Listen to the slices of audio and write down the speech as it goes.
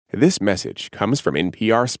This message comes from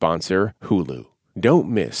NPR sponsor Hulu. Don't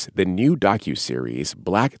miss the new docuseries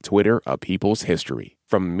Black Twitter: A People's History.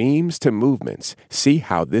 From memes to movements, see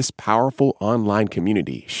how this powerful online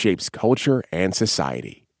community shapes culture and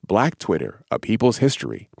society. Black Twitter: A People's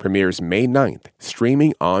History premieres May 9th,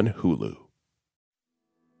 streaming on Hulu.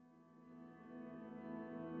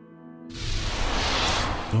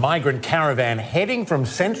 Migrant caravan heading from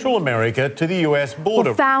Central America to the U.S.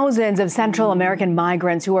 border. Well, thousands of Central American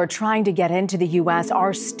migrants who are trying to get into the U.S.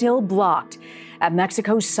 are still blocked at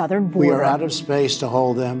Mexico's southern border. We are out of space to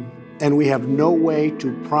hold them, and we have no way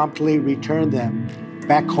to promptly return them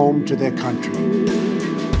back home to their country.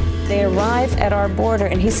 They arrive at our border,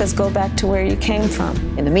 and he says, go back to where you came from.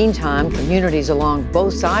 In the meantime, communities along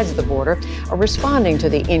both sides of the border are responding to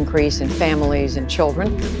the increase in families and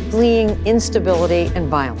children fleeing instability and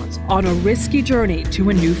violence. On a risky journey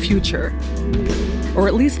to a new future, or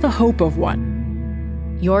at least the hope of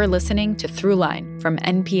one. You're listening to Throughline from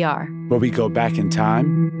NPR, where we go back in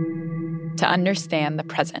time to understand the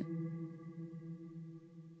present.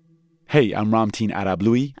 Hey, I'm Ramteen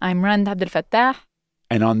Arablouei. I'm Rand Abdel Fattah.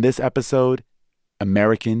 And on this episode,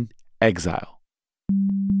 American Exile.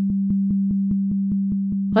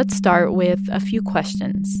 Let's start with a few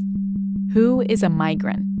questions. Who is a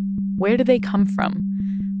migrant? Where do they come from?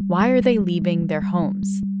 Why are they leaving their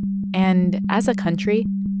homes? And as a country,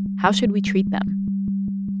 how should we treat them?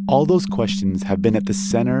 All those questions have been at the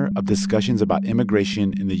center of discussions about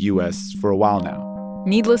immigration in the U.S. for a while now.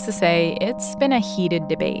 Needless to say, it's been a heated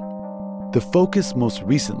debate. The focus most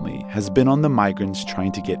recently has been on the migrants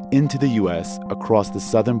trying to get into the U.S. across the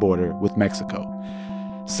southern border with Mexico.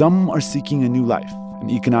 Some are seeking a new life and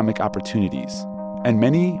economic opportunities, and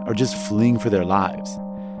many are just fleeing for their lives.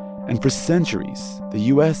 And for centuries, the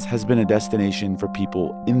U.S. has been a destination for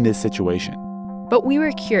people in this situation. But we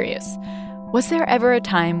were curious. Was there ever a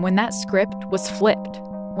time when that script was flipped,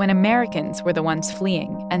 when Americans were the ones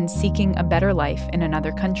fleeing and seeking a better life in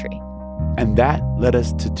another country? And that led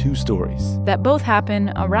us to two stories that both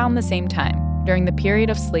happen around the same time during the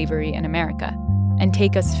period of slavery in America and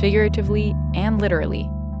take us figuratively and literally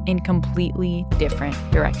in completely different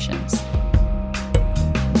directions.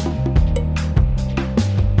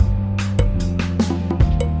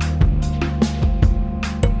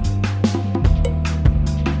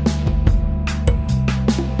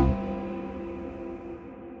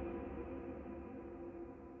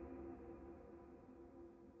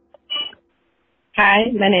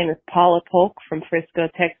 Hi, my name is Paula Polk from Frisco,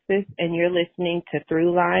 Texas, and you're listening to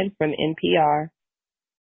Throughline from NPR.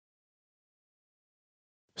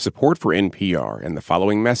 Support for NPR and the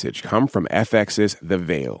following message come from FX's The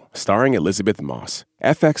Veil, starring Elizabeth Moss.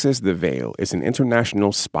 FX's The Veil is an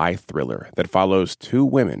international spy thriller that follows two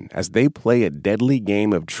women as they play a deadly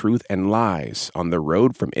game of truth and lies on the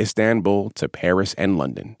road from Istanbul to Paris and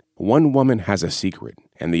London. One woman has a secret,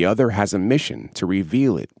 and the other has a mission to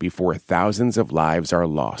reveal it before thousands of lives are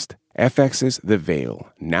lost. FX's The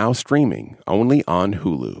Veil, now streaming only on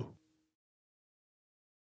Hulu.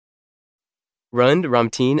 Rund,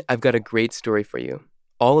 Ramteen, I've got a great story for you,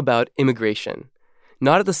 all about immigration.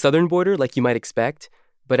 Not at the southern border like you might expect,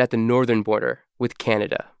 but at the northern border with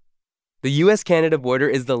Canada. The U.S.-Canada border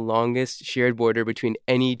is the longest shared border between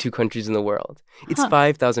any two countries in the world. It's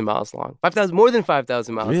 5,000 miles long. More than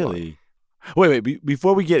 5,000 miles long. Really? Wait,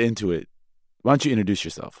 before we get into it, why don't you introduce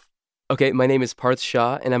yourself? Okay, my name is Parth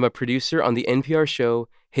Shah, and I'm a producer on the NPR show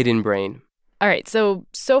Hidden Brain. All right, so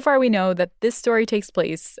far we know that this story takes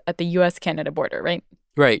place at the U.S.-Canada border, right?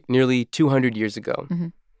 Right, nearly 200 years ago. Mm-hmm.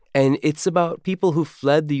 And it's about people who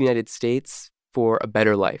fled the United States for a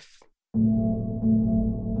better life.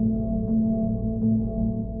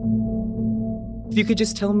 If you could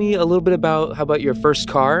just tell me a little bit about your first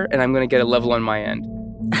car, and I'm going to get a level on my end.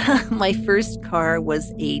 My first car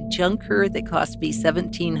was a junker that cost me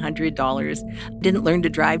 $1,700. Didn't learn to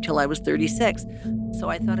drive till I was 36, so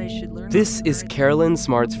I thought I should learn. This is Carolyn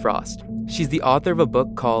Smarts Frost. She's the author of a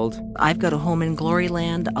book called I've Got a Home in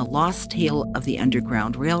Gloryland, A Lost Tale of the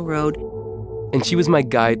Underground Railroad. And she was my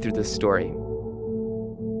guide through this story.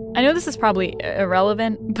 I know this is probably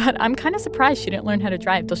irrelevant, but I'm kind of surprised she didn't learn how to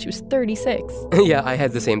drive till she was 36. Yeah, I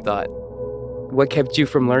had the same thought. What kept you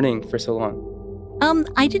from learning for so long?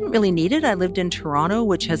 I didn't really need it. I lived in Toronto,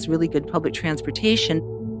 which has really good public transportation.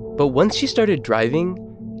 But once she started driving,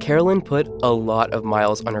 Carolyn put a lot of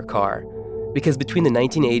miles on her car. Because between the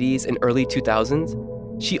 1980s and early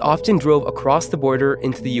 2000s, she often drove across the border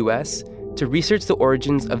into the U.S. to research the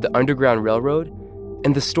origins of the Underground Railroad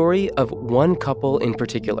and the story of one couple in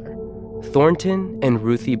particular, Thornton and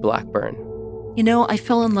Ruthie Blackburn. You know, I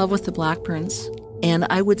fell in love with the Blackburns. And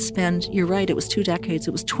I would spend, you're right, it was 2 decades,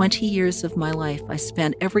 it was 20 years of my life. I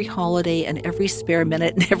spent every holiday and every spare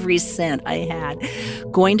minute and every cent I had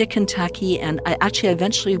going to Kentucky. And I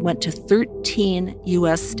eventually went to 13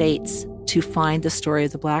 U.S. states to find the story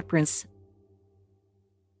of the Blackburns.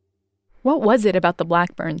 What was it about the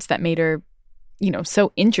Blackburns that made her,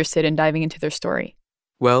 so interested in diving into their story?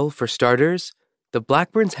 Well, for starters, the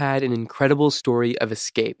Blackburns had an incredible story of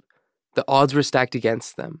escape. The odds were stacked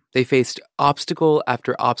against them. They faced obstacle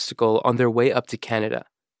after obstacle on their way up to Canada.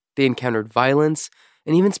 They encountered violence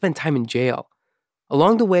and even spent time in jail.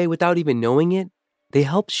 Along the way, without even knowing it, they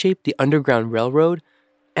helped shape the Underground Railroad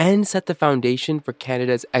and set the foundation for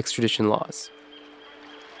Canada's extradition laws.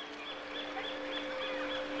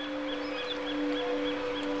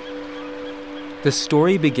 The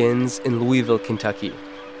story begins in Louisville, Kentucky.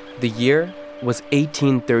 The year was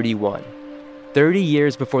 1831. 30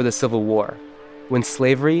 years before the Civil War, when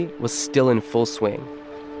slavery was still in full swing.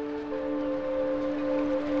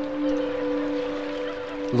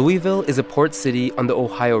 Louisville is a port city on the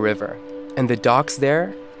Ohio River, and the docks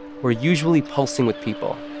there were usually pulsing with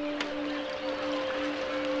people.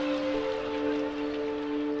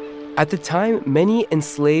 At the time, many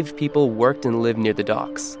enslaved people worked and lived near the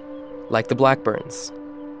docks, like the Blackburns.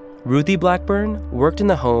 Ruthie Blackburn worked in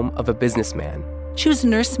the home of a businessman. She was a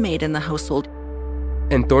nursemaid in the household.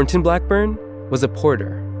 And Thornton Blackburn was a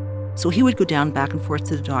porter. So he would go down back and forth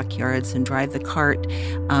to the dockyards and drive the cart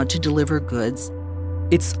to deliver goods.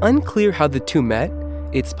 It's unclear how the two met.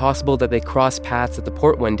 It's possible that they crossed paths at the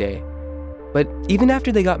port one day. But even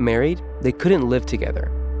after they got married, they couldn't live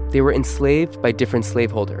together. They were enslaved by different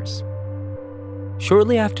slaveholders.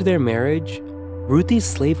 Shortly after their marriage, Ruthie's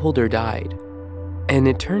slaveholder died. And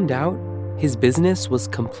it turned out his business was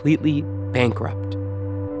completely bankrupt.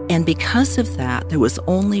 And because of that, there was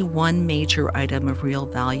only one major item of real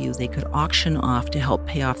value they could auction off to help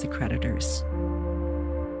pay off the creditors.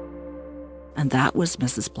 And that was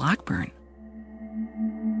Mrs. Blackburn.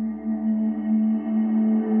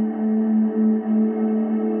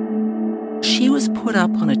 She was put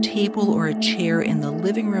up on a table or a chair in the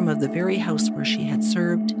living room of the very house where she had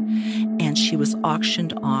served, and she was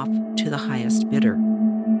auctioned off to the highest bidder.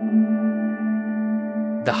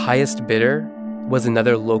 The highest bidder was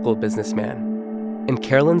another local businessman, and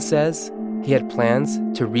Carolyn says he had plans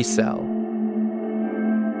to resell.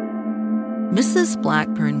 Mrs.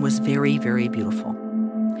 Blackburn was very, very beautiful,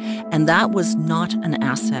 and that was not an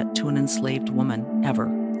asset to an enslaved woman, ever,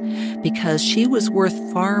 because she was worth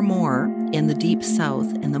far more in the Deep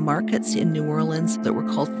South, in the markets in New Orleans that were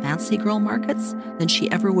called fancy girl markets, than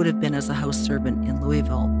she ever would have been as a house servant in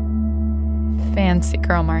Louisville. Fancy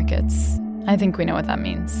girl markets. I think we know what that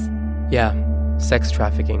means. Yeah. Sex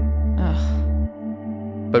trafficking.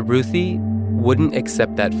 Ugh. But Ruthie wouldn't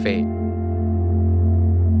accept that fate.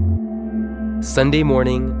 Sunday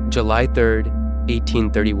morning, July 3rd,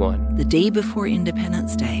 1831. The day before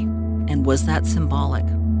Independence Day. And was that symbolic?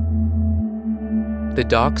 The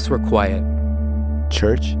docks were quiet.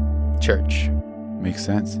 Church? Church. Makes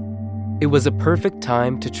sense. It was a perfect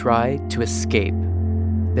time to try to escape.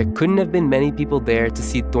 There couldn't have been many people there to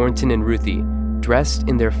see Thornton and Ruthie dressed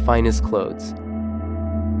in their finest clothes.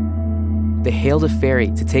 They hailed a ferry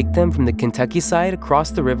to take them from the Kentucky side across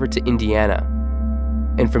the river to Indiana.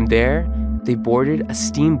 And from there, they boarded a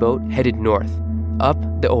steamboat headed north, up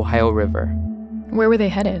the Ohio River. Where were they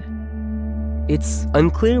headed? It's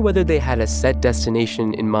unclear whether they had a set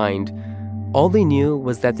destination in mind. All they knew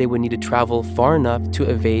was that they would need to travel far enough to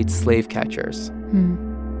evade slave catchers.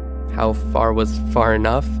 How far was far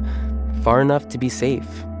enough? Far enough to be safe,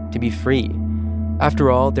 to be free.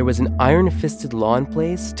 After all, there was an iron-fisted law in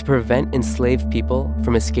place to prevent enslaved people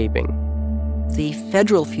from escaping. The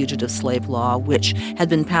federal fugitive slave law, which had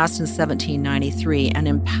been passed in 1793 and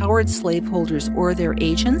empowered slaveholders or their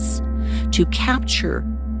agents to capture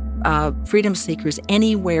freedom seekers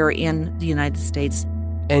anywhere in the United States.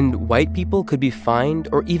 And white people could be fined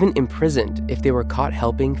or even imprisoned if they were caught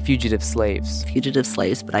helping fugitive slaves. Fugitive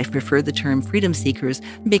slaves, but I prefer the term freedom seekers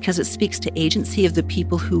because it speaks to agency of the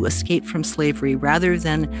people who escaped from slavery rather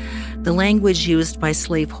than the language used by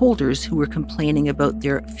slaveholders who were complaining about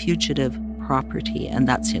their fugitive property, and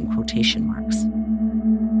that's in quotation marks.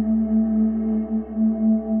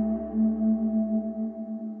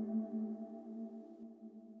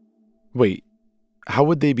 Wait, how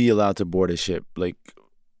would they be allowed to board a ship? Like,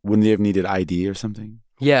 wouldn't they have needed ID or something?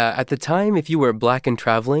 Yeah, at the time, if you were black and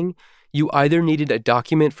traveling, you either needed a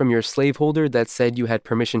document from your slaveholder that said you had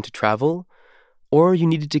permission to travel, or you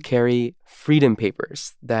needed to carry freedom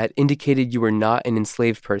papers that indicated you were not an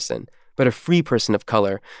enslaved person, but a free person of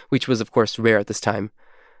color, which was, of course, rare at this time.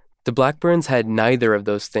 The Blackburns had neither of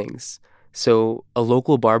those things, so a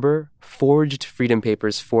local barber forged freedom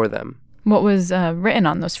papers for them. What was written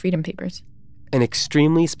on those freedom papers? An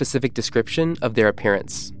extremely specific description of their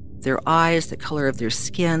appearance. Their eyes, the color of their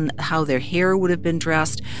skin, how their hair would have been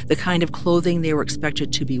dressed, the kind of clothing they were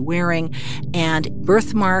expected to be wearing, and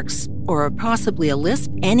birthmarks or possibly a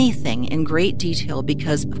lisp, anything in great detail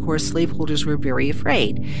because, of course, slaveholders were very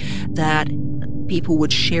afraid that people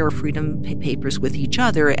would share freedom papers with each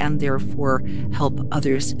other and therefore help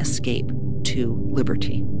others escape to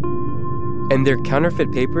liberty. And their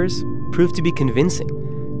counterfeit papers proved to be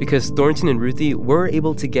convincing because Thornton and Ruthie were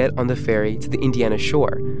able to get on the ferry to the Indiana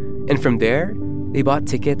shore. And from there, they bought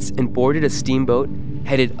tickets and boarded a steamboat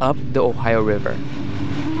headed up the Ohio River.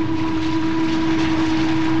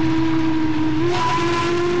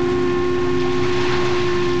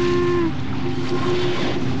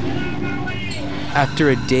 After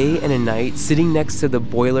a day and a night sitting next to the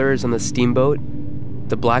boilers on the steamboat,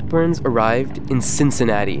 the Blackburns arrived in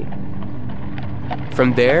Cincinnati.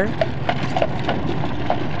 From there,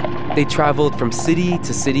 they traveled from city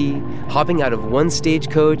to city, hopping out of one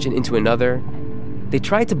stagecoach and into another. They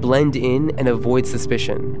tried to blend in and avoid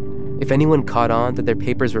suspicion. If anyone caught on that their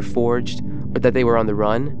papers were forged or that they were on the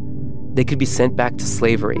run, they could be sent back to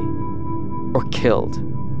slavery or killed.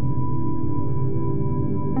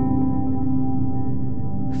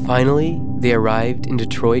 Finally, they arrived in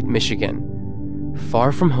Detroit, Michigan.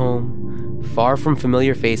 Far from home, far from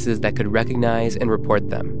familiar faces that could recognize and report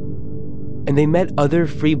them. And they met other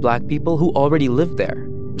free Black people who already lived there.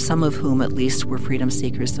 Some of whom at least were freedom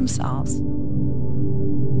seekers themselves.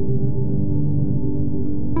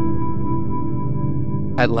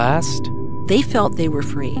 At last, they felt they were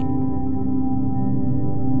free.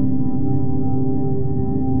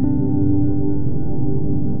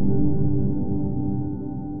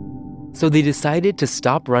 So they decided to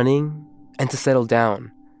stop running and to settle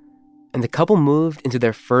down. And the couple moved into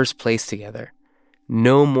their first place together.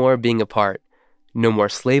 No more being apart. No more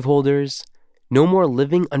slaveholders. No more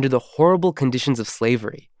living under the horrible conditions of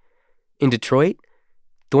slavery. In Detroit,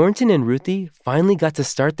 Thornton and Ruthie finally got to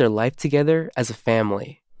start their life together as a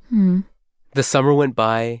family. The summer went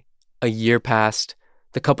by, a year passed,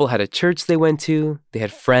 the couple had a church they went to, they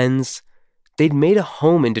had friends, they'd made a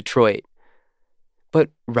home in Detroit. But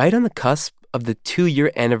right on the cusp of the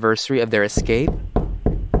 2-year anniversary of their escape,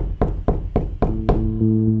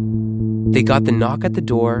 they got the knock at the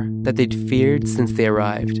door that they'd feared since they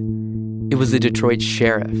arrived. It was the Detroit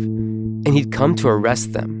sheriff, and he'd come to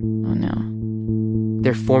arrest them. Oh, no.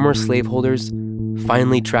 Their former slaveholders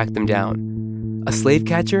finally tracked them down. A slave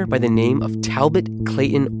catcher by the name of Talbot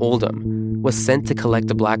Clayton Oldham was sent to collect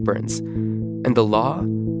the Blackburns, and the law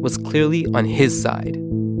was clearly on his side.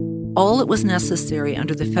 All that was necessary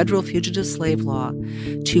under the federal fugitive slave law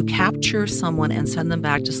to capture someone and send them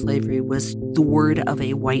back to slavery was the word of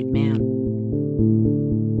a white man.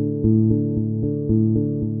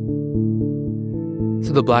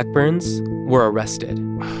 So the Blackburns were arrested.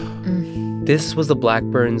 This was the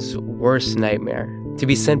Blackburns' worst nightmare, to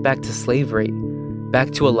be sent back to slavery,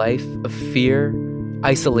 back to a life of fear,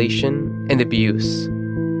 isolation, and abuse.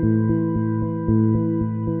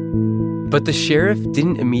 But the sheriff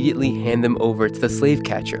didn't immediately hand them over to the slave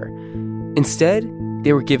catcher. Instead,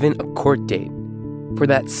 they were given a court date for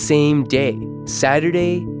that same day,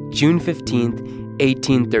 Saturday, June 15th,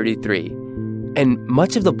 1833. And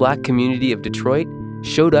much of the Black community of Detroit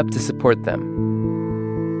showed up to support them.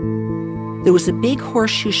 There was a big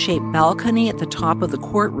horseshoe-shaped balcony at the top of the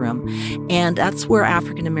courtroom, and that's where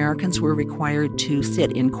African Americans were required to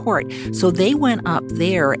sit in court. So they went up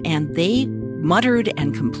there, and they muttered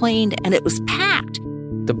and complained, and it was packed.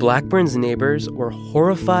 The Blackburns' neighbors were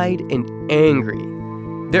horrified and angry.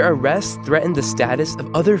 Their arrests threatened the status of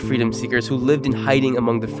other freedom seekers who lived in hiding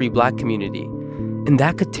among the free Black community, and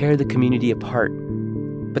that could tear the community apart.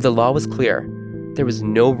 But the law was clear. There was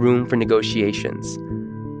no room for negotiations.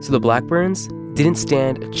 So the Blackburns didn't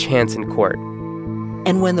stand a chance in court.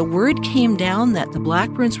 And when the word came down that the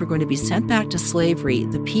Blackburns were going to be sent back to slavery,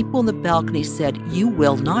 the people in the balcony said, "You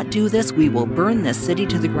will not do this. We will burn this city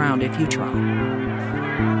to the ground if you try."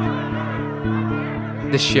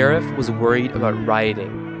 The sheriff was worried about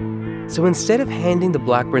rioting. So instead of handing the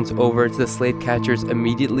Blackburns over to the slave catchers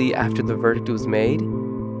immediately after the verdict was made,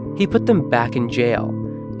 he put them back in jail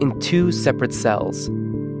in 2 separate cells.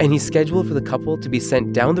 And he scheduled for the couple to be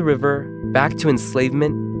sent down the river back to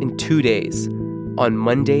enslavement in 2 days, on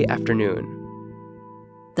Monday afternoon.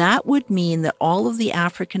 That would mean that all of the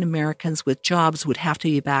African Americans with jobs would have to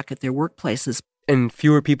be back at their workplaces. And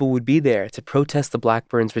fewer people would be there to protest the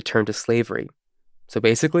Blackburns' return to slavery. So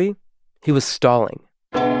basically, he was stalling.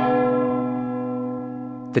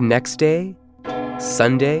 The next day,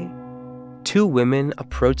 Sunday, two women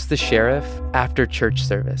approached the sheriff after church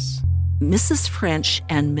service. Mrs. French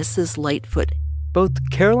and Mrs. Lightfoot. Both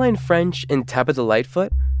Caroline French and Tabitha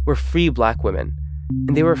Lightfoot were free Black women,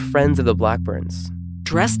 and they were friends of the Blackburns.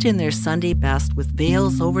 Dressed in their Sunday best with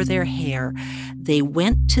veils over their hair, they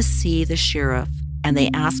went to see the sheriff, and they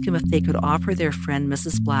asked him if they could offer their friend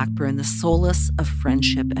Mrs. Blackburn the solace of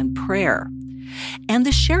friendship and prayer. And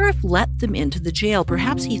the sheriff let them into the jail.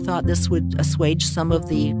 Perhaps he thought this would assuage some of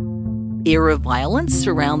the air of violence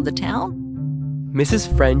around the town.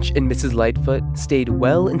 Mrs. French and Mrs. Lightfoot stayed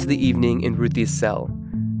well into the evening in Ruthie's cell.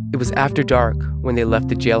 It was after dark when they left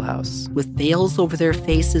the jailhouse. With veils over their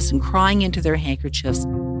faces and crying into their handkerchiefs,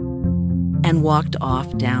 and walked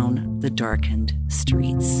off down the darkened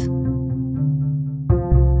streets.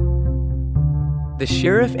 The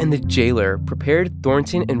sheriff and the jailer prepared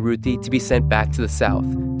Thornton and Ruthie to be sent back to the south,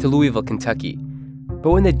 to Louisville, Kentucky.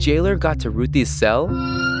 But when the jailer got to Ruthie's cell,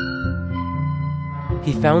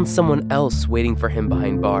 he found someone else waiting for him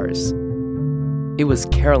behind bars. It was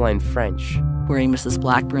Caroline French. Wearing Mrs.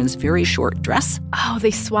 Blackburn's very short dress. Oh,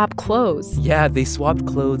 they swapped clothes. Yeah, they swapped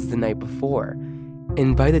clothes the night before.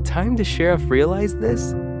 And by the time the sheriff realized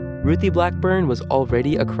this, Ruthie Blackburn was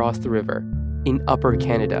already across the river in Upper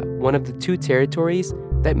Canada, one of the two territories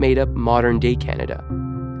that made up modern-day Canada,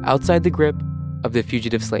 outside the grip of the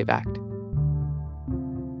Fugitive Slave Act.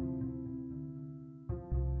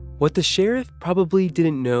 What the sheriff probably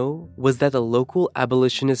didn't know was that the local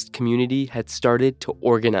abolitionist community had started to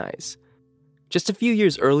organize. Just a few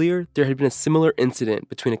years earlier, there had been a similar incident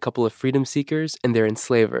between a couple of freedom seekers and their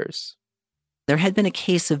enslavers. There had been a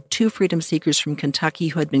case of two freedom seekers from Kentucky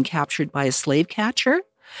who had been captured by a slave catcher,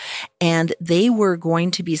 and they were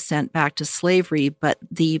going to be sent back to slavery, but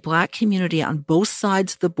the Black community on both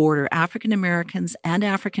sides of the border, African Americans and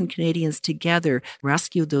African Canadians together,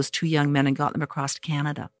 rescued those two young men and got them across to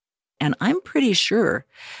Canada. And I'm pretty sure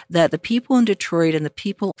that the people in Detroit and the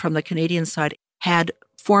people from the Canadian side had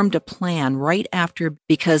formed a plan right after,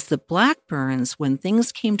 because the Blackburns, when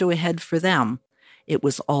things came to a head for them, it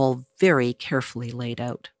was all very carefully laid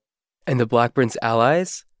out. And the Blackburns'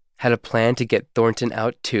 allies had a plan to get Thornton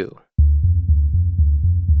out too.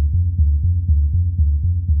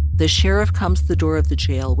 The sheriff comes to the door of the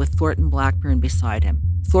jail with Thornton Blackburn beside him.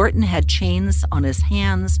 Thornton had chains on his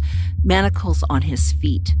hands, manacles on his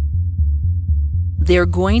feet. They're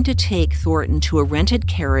going to take Thornton to a rented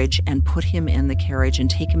carriage and put him in the carriage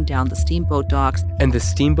and take him down the steamboat docks. And the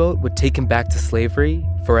steamboat would take him back to slavery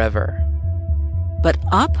forever. But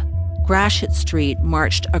up Gratiot Street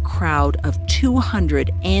marched a crowd of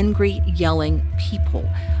 200 angry, yelling people,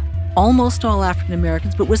 almost all African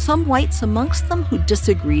Americans, but with some whites amongst them who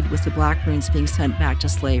disagreed with the Blackburns being sent back to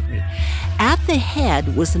slavery. At the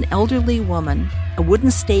head was an elderly woman, a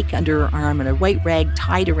wooden stake under her arm and a white rag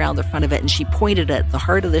tied around the front of it, and she pointed at the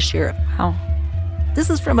heart of the sheriff. Wow. This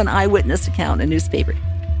is from an eyewitness account in a newspaper.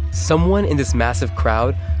 Someone in this massive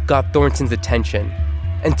crowd got Thornton's attention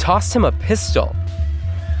and tossed him a pistol.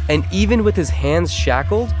 And even with his hands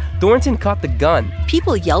shackled, Thornton caught the gun.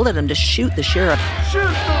 People yelled at him to shoot the sheriff. Shoot the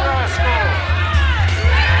rascal!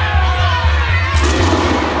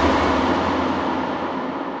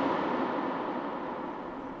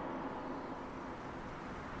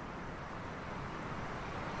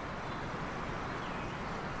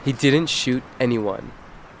 He didn't shoot anyone.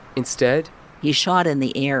 Instead, he shot in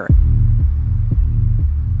the air.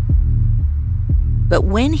 But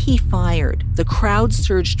when he fired, the crowd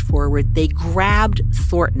surged forward. They grabbed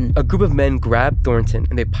Thornton. A group of men grabbed Thornton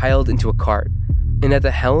and they piled into a cart. And at the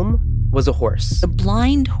helm was a horse. A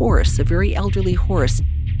blind horse, a very elderly horse.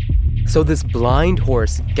 So this blind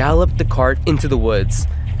horse galloped the cart into the woods.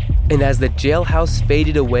 And as the jailhouse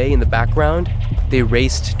faded away in the background, they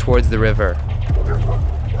raced towards the river.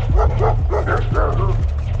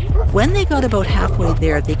 When they got about halfway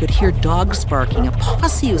there, they could hear dogs barking. A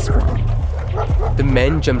posse was forming. The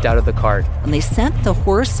men jumped out of the cart. And they sent the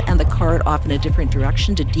horse and the cart off in a different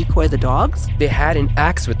direction to decoy the dogs. They had an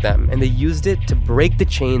axe with them, and they used it to break the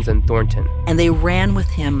chains on Thornton. And they ran with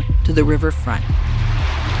him to the riverfront.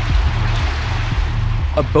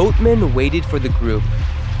 A boatman waited for the group.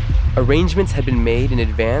 Arrangements had been made in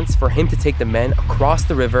advance for him to take the men across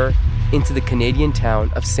the river into the Canadian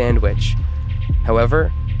town of Sandwich.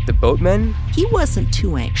 However, the boatman... He wasn't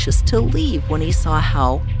too anxious to leave when he saw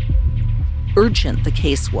how urgent the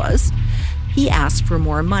case was. He asked for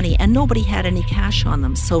more money, and nobody had any cash on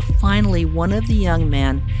them. So finally, one of the young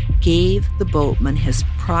men gave the boatman his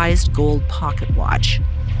prized gold pocket watch.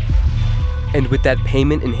 And with that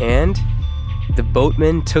payment in hand, the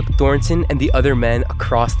boatman took Thornton and the other men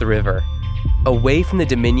across the river. away from the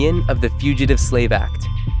dominion of the Fugitive Slave Act,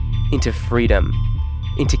 into freedom,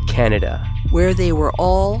 into Canada, where they were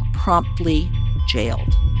all promptly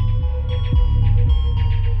jailed.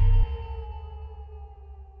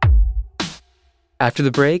 After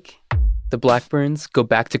the break, the Blackburns go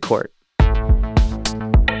back to court.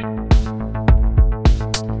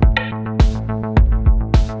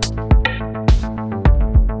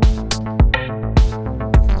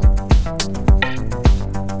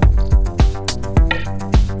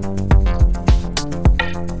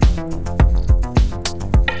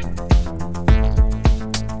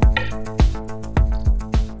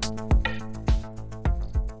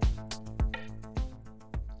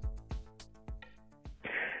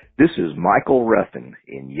 This is Michael Ruffin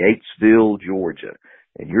in Yatesville, Georgia,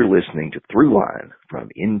 and you're listening to Throughline from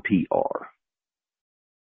NPR.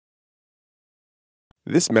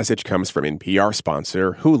 This message comes from NPR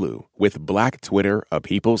sponsor Hulu with Black Twitter, A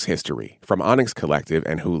People's History from Onyx Collective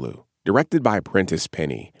and Hulu. Directed by Prentice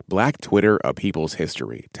Penny, Black Twitter, A People's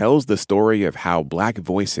History tells the story of how Black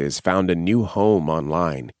voices found a new home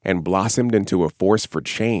online and blossomed into a force for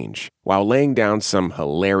change while laying down some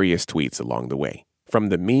hilarious tweets along the way. From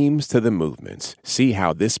the memes to the movements, see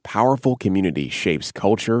how this powerful community shapes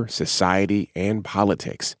culture, society, and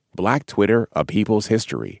politics. Black Twitter, A People's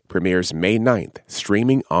History premieres May 9th,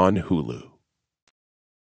 streaming on Hulu.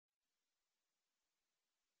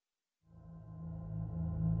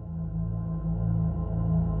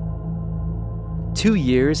 Two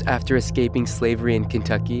years after escaping slavery in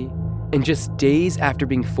Kentucky, and just days after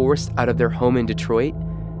being forced out of their home in Detroit,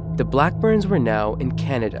 the Blackburns were now in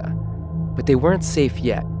Canada. But they weren't safe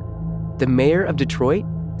yet. The mayor of Detroit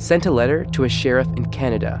sent a letter to a sheriff in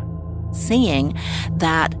Canada saying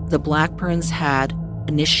that the Blackburns had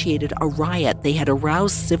initiated a riot. They had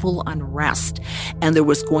aroused civil unrest, and there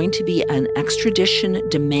was going to be an extradition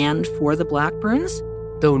demand for the Blackburns.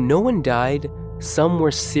 Though no one died, some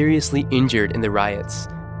were seriously injured in the riots,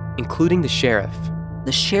 including the sheriff.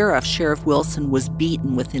 The sheriff, Sheriff Wilson, was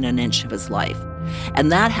beaten within an inch of his life.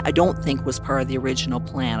 And that, I don't think, was part of the original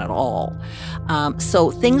plan at all. So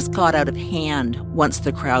things got out of hand once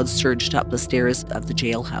the crowd surged up the stairs of the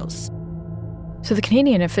jailhouse. So the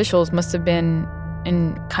Canadian officials must have been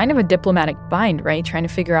in kind of a diplomatic bind, right? Trying to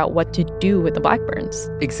figure out what to do with the Blackburns.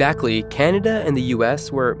 Exactly. Canada and the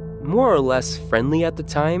U.S. were more or less friendly at the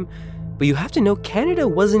time. But you have to know, Canada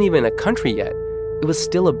wasn't even a country yet. It was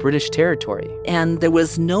still a British territory. And there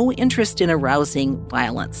was no interest in arousing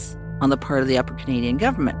violence on the part of the Upper Canadian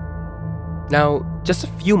government. Now, just a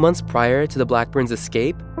few months prior to the Blackburns'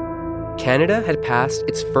 escape, Canada had passed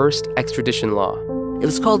its first extradition law. It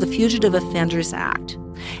was called the Fugitive Offenders Act.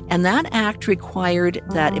 And that act required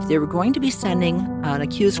that if they were going to be sending an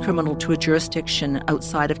accused criminal to a jurisdiction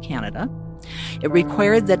outside of Canada, it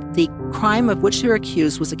required that the crime of which they were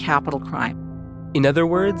accused was a capital crime. In other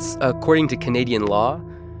words, according to Canadian law,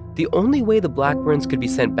 the only way the Blackburns could be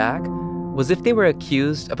sent back was if they were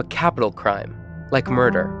accused of a capital crime, like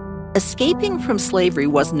murder. Escaping from slavery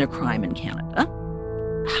wasn't a crime in Canada.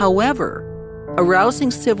 However,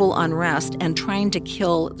 arousing civil unrest and trying to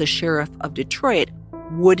kill the sheriff of Detroit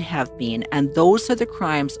would have been, and those are the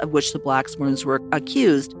crimes of which the Blackburns were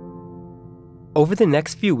accused. Over the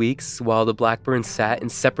next few weeks, while the Blackburns sat in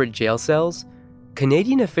separate jail cells,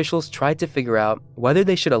 Canadian officials tried to figure out whether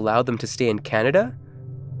they should allow them to stay in Canada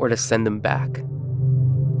or to send them back.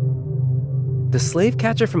 The slave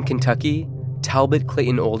catcher from Kentucky, Talbot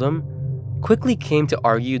Clayton Oldham, quickly came to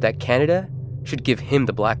argue that Canada should give him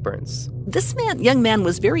the Blackburns. This young man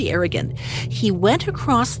was very arrogant. He went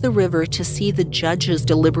across the river to see the judges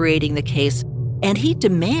deliberating the case, and he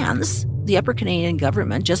demands the Upper Canadian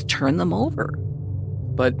government just turn them over.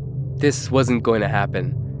 But this wasn't going to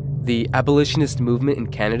happen. The abolitionist movement in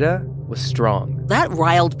Canada was strong. That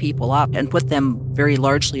riled people up and put them very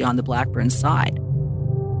largely on the Blackburns' side.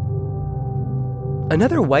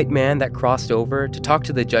 Another white man that crossed over to talk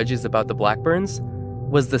to the judges about the Blackburns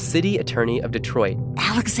was the city attorney of Detroit.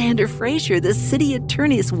 Alexander Frazier, the city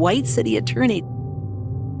attorney, this white city attorney.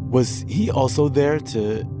 Was he also there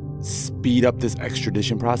to speed up this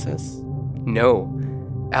extradition process? No.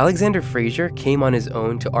 Alexander Frazier came on his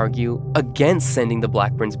own to argue against sending the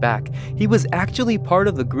Blackburns back. He was actually part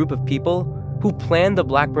of the group of people who planned the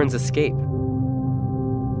Blackburns' escape.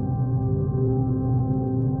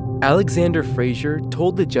 Alexander Frazier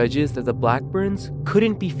told the judges that the Blackburns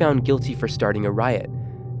couldn't be found guilty for starting a riot.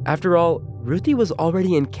 After all, Ruthie was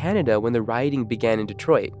already in Canada when the rioting began in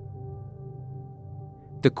Detroit.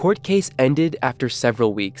 The court case ended after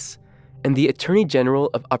several weeks, and the Attorney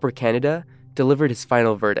General of Upper Canada delivered his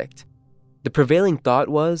final verdict. The prevailing thought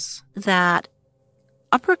was that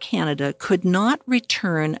Upper Canada could not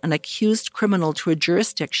return an accused criminal to a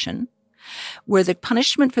jurisdiction where the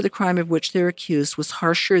punishment for the crime of which they're accused was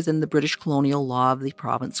harsher than the British colonial law of the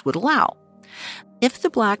province would allow. If the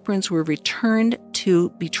Blackburns were returned to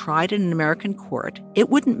be tried in an American court, it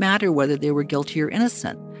wouldn't matter whether they were guilty or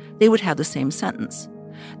innocent. They would have the same sentence.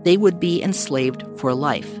 They would be enslaved for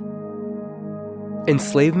life.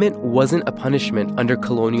 Enslavement wasn't a punishment under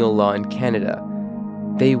colonial law in Canada.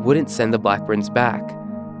 They wouldn't send the Blackburns back.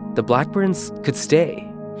 The Blackburns could stay.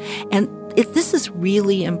 And this is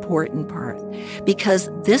really important part, because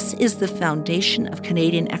this is the foundation of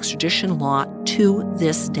Canadian extradition law to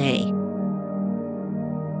this day.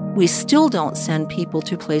 We still don't send people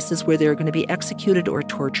to places where they're going to be executed or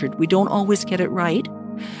tortured. We don't always get it right,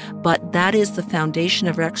 but that is the foundation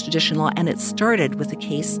of our extradition law, and it started with the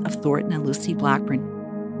case of Thornton and Lucy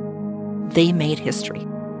Blackburn. They made history.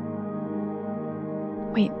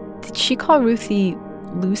 Wait, did she call Ruthie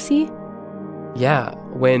Lucy? Yeah,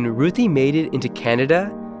 when Ruthie made it into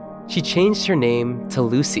Canada, she changed her name to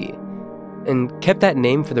Lucy and kept that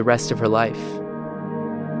name for the rest of her life.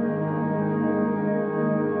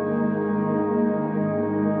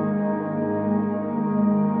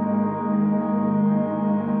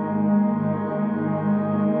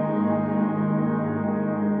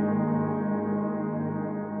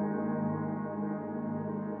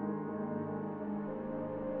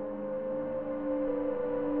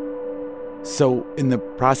 So in the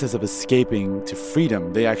process of escaping to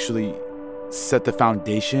freedom, they actually set the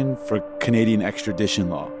foundation for Canadian extradition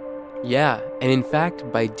law. Yeah, and in fact,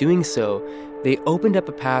 by doing so, they opened up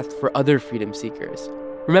a path for other freedom seekers.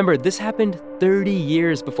 Remember, this happened 30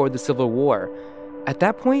 years before the Civil War. At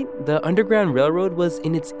that point, the Underground Railroad was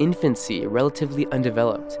in its infancy, relatively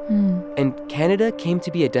undeveloped. And Canada came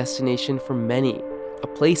to be a destination for many, a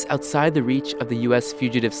place outside the reach of the U.S.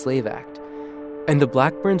 Fugitive Slave Act. And the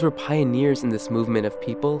Blackburns were pioneers in this movement of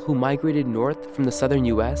people who migrated north from the southern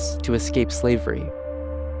U.S. to escape slavery.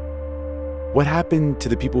 What happened to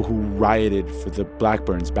the people who rioted for the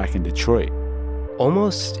Blackburns back in Detroit?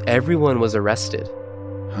 Almost everyone was arrested.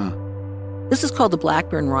 Huh. This is called the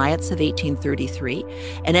Blackburn Riots of 1833,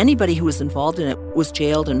 and anybody who was involved in it was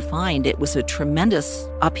jailed and fined. It was a tremendous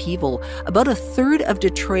upheaval. About a third of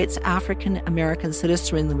Detroit's African-American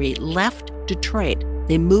citizenry left Detroit.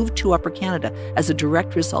 They moved to Upper Canada as a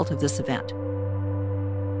direct result of this event.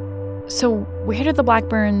 So where did the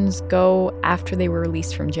Blackburns go after they were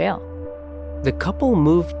released from jail? The couple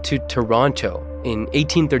moved to Toronto in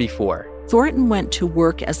 1834. Thornton went to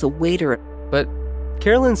work as a waiter. But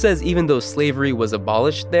Carolyn says even though slavery was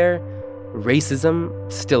abolished there,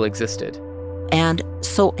 racism still existed. And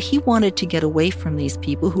so he wanted to get away from these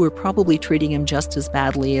people who were probably treating him just as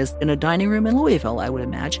badly as in a dining room in Louisville, I would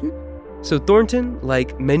imagine. So Thornton,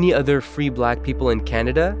 like many other free Black people in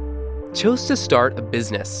Canada, chose to start a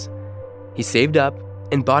business. He saved up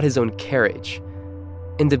and bought his own carriage.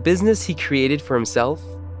 And the business he created for himself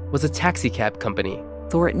was a taxi cab company.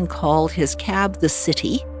 Thornton called his cab the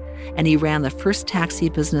City, and he ran the first taxi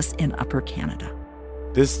business in Upper Canada.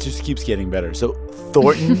 This just keeps getting better. So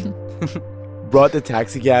Thornton brought the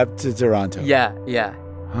taxi cab to Toronto. Yeah.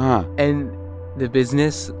 Huh. And the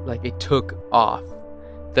business, it took off.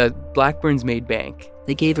 The Blackburns made bank.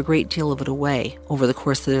 They gave a great deal of it away over the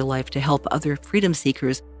course of their life to help other freedom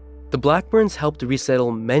seekers. The Blackburns helped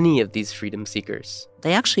resettle many of these freedom seekers.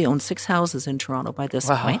 They actually owned 6 houses in Toronto by this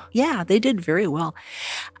point. Yeah, they did very well.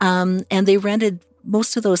 And they rented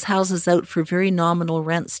most of those houses out for very nominal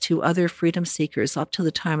rents to other freedom seekers up to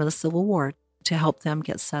the time of the Civil War to help them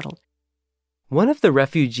get settled. One of the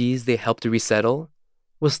refugees they helped to resettle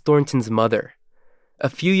was Thornton's mother. A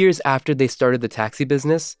few years after they started the taxi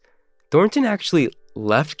business, Thornton actually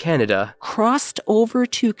left Canada, crossed over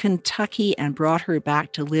to Kentucky, and brought her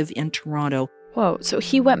back to live in Toronto. Whoa, so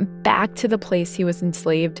he went back to the place he was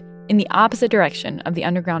enslaved in the opposite direction of the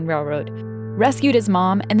Underground Railroad, rescued his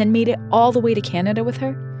mom, and then made it all the way to Canada with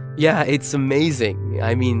her? Yeah, it's amazing.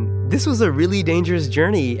 I mean, this was a really dangerous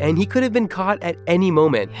journey, and he could have been caught at any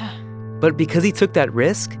moment. Yeah. But because he took that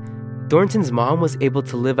risk, Thornton's mom was able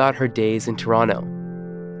to live out her days in Toronto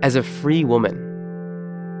as a free woman.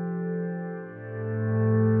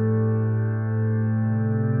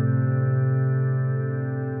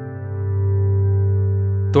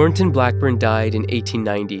 Thornton Blackburn died in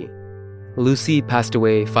 1890. Lucy passed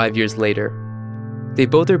away 5 years later. They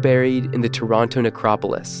both are buried in the Toronto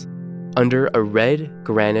necropolis under a red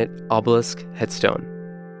granite obelisk headstone.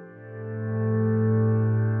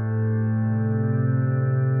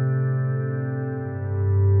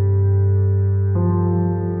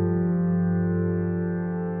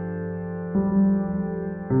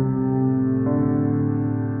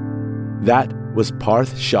 That was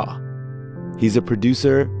Parth Shah. He's a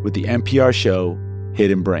producer with the NPR show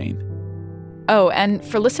Hidden Brain. Oh, and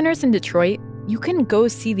for listeners in Detroit, you can go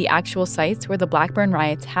see the actual sites where the Blackburn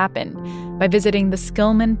riots happened by visiting the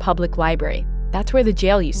Skillman Public Library. That's where the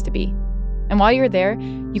jail used to be. And while you're there,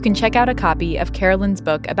 you can check out a copy of Carolyn's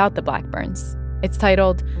book about the Blackburns. It's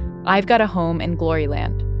titled, I've Got a Home in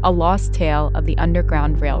Gloryland, A Lost Tale of the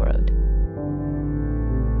Underground Railroad.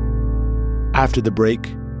 After the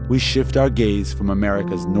break, we shift our gaze from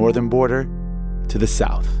America's northern border to the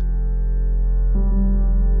south.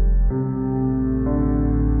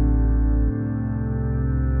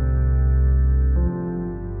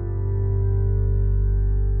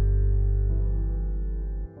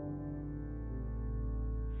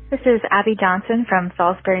 This is Abby Johnson from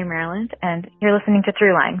Salisbury, Maryland, and you're listening to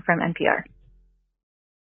Throughline from NPR.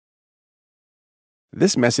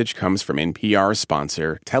 This message comes from NPR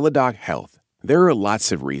sponsor Teladoc Health. There are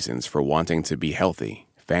lots of reasons for wanting to be healthy.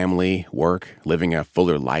 Family, work, living a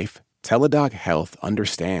fuller life. Teladoc Health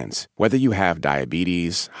understands. Whether you have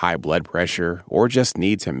diabetes, high blood pressure, or just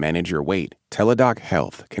need to manage your weight, Teladoc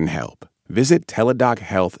Health can help. Visit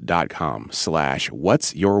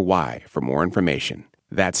teladochealth.com/whatsyourwhy for more information.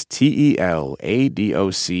 That's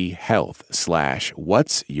TELADOC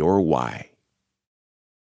health/whatsyourwhy.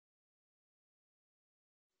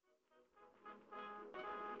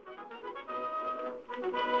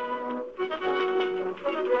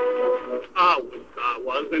 I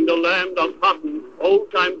was in the land of cotton.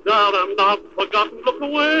 Old times are not forgotten. Look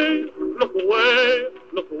away, look away,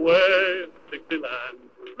 look away, Dixieland.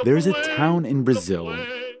 There's a town in Brazil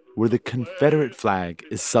where the Confederate flag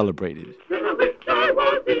is celebrated.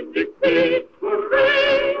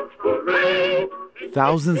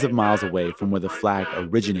 Thousands of miles away from where the flag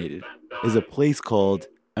originated is a place called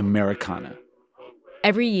Americana.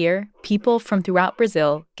 Every year, people from throughout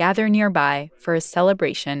Brazil gather nearby for a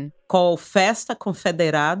celebration called Festa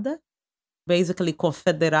Confederada, basically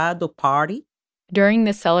Confederado Party. During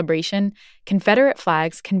this celebration, Confederate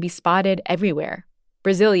flags can be spotted everywhere.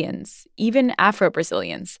 Brazilians, even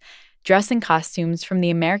Afro-Brazilians, dress in costumes from the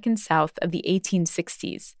American South of the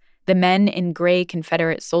 1860s. The men in gray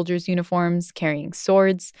Confederate soldiers' uniforms carrying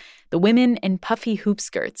swords, the women in puffy hoop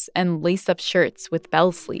skirts and lace-up shirts with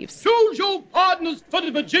bell sleeves. Choose your partners for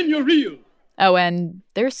the Virginia Reel. Oh, and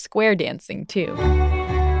there's square dancing, too.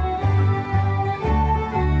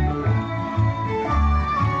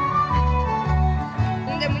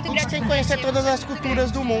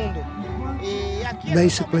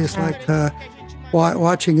 Basically, it's like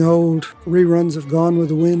watching old reruns of Gone with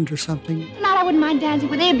the Wind or something. Now I wouldn't mind dancing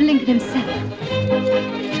with Abe Lincoln himself.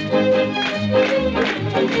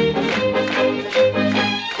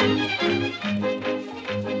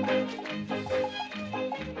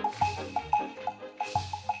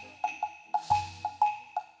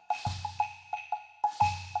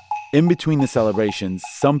 In between the celebrations,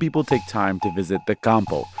 some people take time to visit the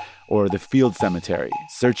campo, or the field cemetery,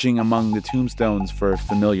 searching among the tombstones for a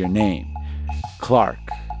familiar name. Clark,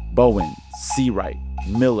 Bowen, Seawright,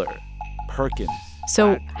 Miller, Perkins.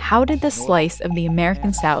 So how did this slice of the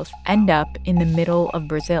American South end up in the middle of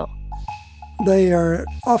Brazil? They are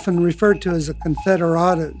often referred to as the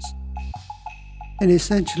Confederados. And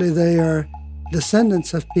essentially they are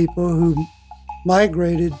descendants of people who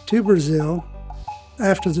migrated to Brazil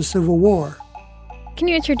after the Civil War. Can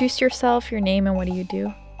you introduce yourself, your name, and what do you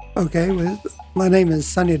do? Okay, well, my name is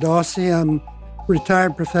Sonny Dawsey. I'm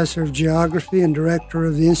retired professor of geography and director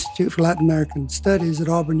of the Institute for Latin American Studies at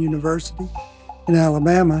Auburn University in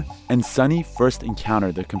Alabama. And Sonny first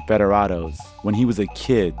encountered the Confederados when he was a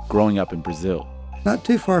kid growing up in Brazil. Not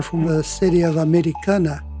too far from the city of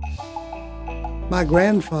Americana. My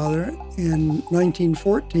grandfather, in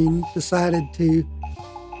 1914, decided to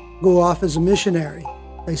go off as a missionary.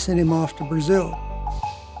 They sent him off to Brazil.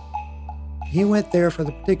 He went there for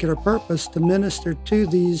the particular purpose to minister to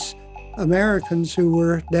these Americans who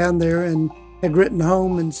were down there and had written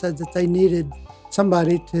home and said that they needed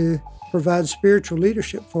somebody to provide spiritual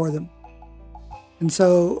leadership for them. And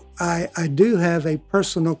so I do have a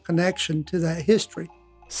personal connection to that history.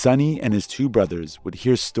 Sonny and his two brothers would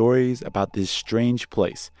hear stories about this strange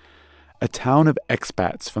place, a town of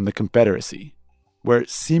expats from the Confederacy, where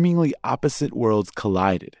seemingly opposite worlds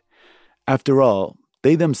collided. After all,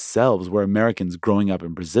 they themselves were Americans growing up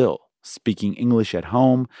in Brazil, speaking English at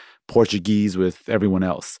home, Portuguese with everyone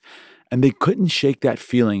else. And they couldn't shake that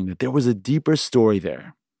feeling that there was a deeper story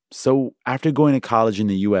there. So after going to college in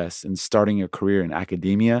the U.S. and starting a career in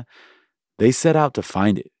academia, they set out to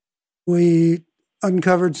find it. We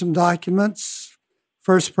uncovered some documents,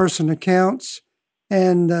 first-person accounts,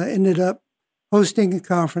 and ended up hosting a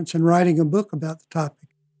conference and writing a book about the topic.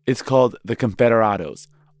 It's called The Confederados,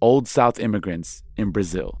 Old South Immigrants in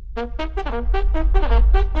Brazil.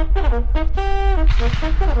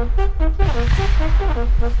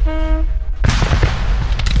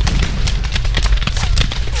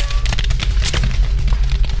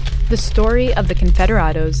 The story of the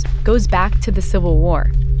Confederados goes back to the Civil War.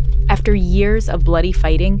 After years of bloody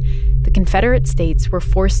fighting, the Confederate states were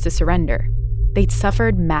forced to surrender. They'd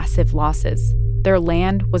suffered massive losses. Their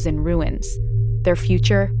land was in ruins. Their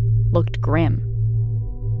future looked grim.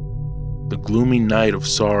 The gloomy night of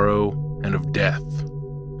sorrow and of death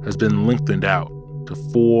has been lengthened out to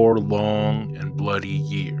 4 long and bloody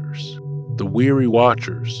years. The weary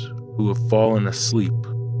watchers who have fallen asleep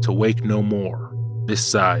to wake no more this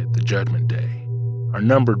side the judgment day are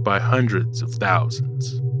numbered by hundreds of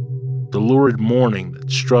thousands. The lurid morning that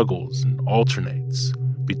struggles and alternates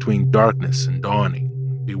between darkness and dawning,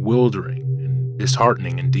 bewildering and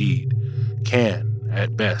disheartening indeed, can,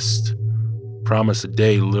 at best, promise a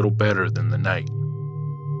day little better than the night.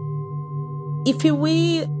 If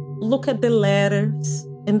we look at the letters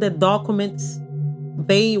and the documents,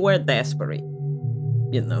 they were desperate.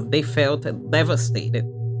 They felt devastated.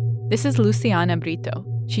 This is Luciana Brito.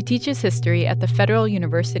 She teaches history at the Federal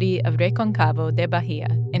University of Reconcavo de Bahia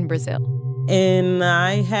in Brazil. And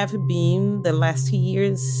I have been the last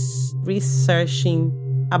years researching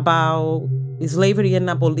about slavery and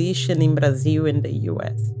abolition in Brazil and the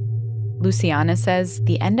U.S. Luciana says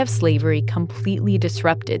the end of slavery completely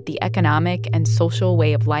disrupted the economic and social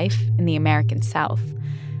way of life in the American South.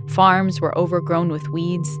 Farms were overgrown with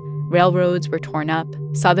weeds, railroads were torn up,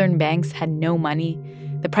 southern banks had no money,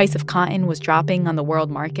 the price of cotton was dropping on the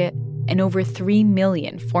world market, and over 3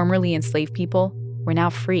 million formerly enslaved people were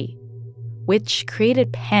now free, which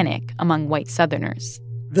created panic among white Southerners.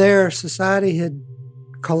 Their society had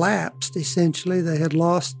collapsed, essentially. They had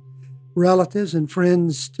lost relatives and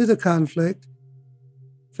friends to the conflict,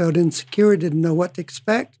 felt insecure, didn't know what to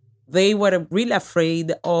expect. They were really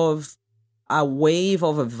afraid of a wave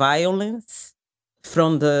of violence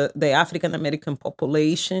from the African-American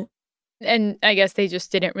population. And I guess they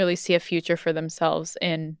just didn't really see a future for themselves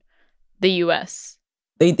in the U.S.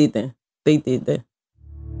 They didn't.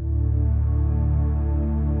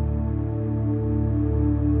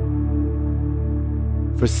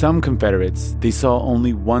 For some Confederates, they saw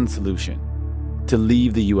only one solution: to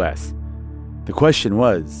leave the U.S. The question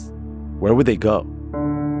was, where would they go?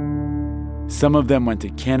 Some of them went to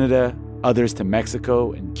Canada, others to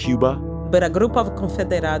Mexico and Cuba. But a group of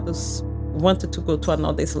Confederados wanted to go to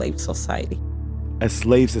another slave society. A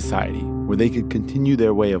slave society where they could continue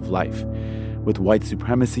their way of life, with white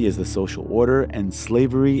supremacy as the social order and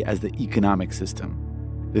slavery as the economic system.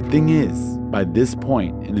 The thing is, by this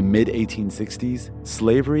point in the mid-1860s,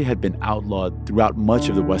 slavery had been outlawed throughout much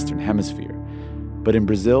of the Western Hemisphere. But in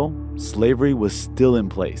Brazil, slavery was still in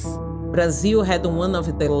place. Brazil had one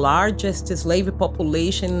of the largest slave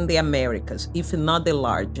populations in the Americas, if not the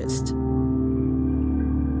largest.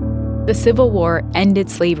 The Civil War ended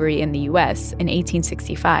slavery in the U.S. in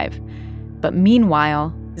 1865. But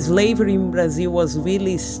meanwhile, slavery in Brazil was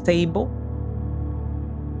really stable.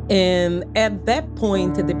 And at that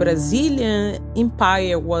point, the Brazilian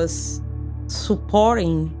Empire was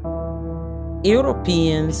supporting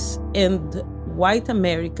Europeans and white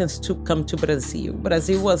Americans to come to Brazil.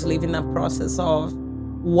 Brazil was living a process of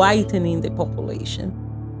whitening the population.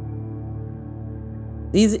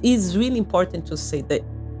 It is really important to say that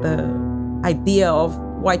the idea of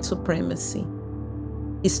white supremacy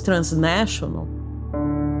is transnational.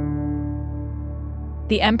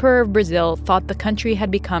 The Emperor of Brazil thought the country had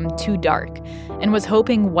become too dark and was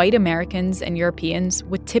hoping white Americans and Europeans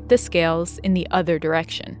would tip the scales in the other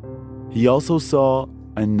direction. He also saw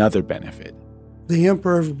another benefit. The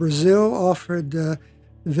Emperor of Brazil offered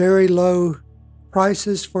very low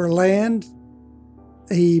prices for land.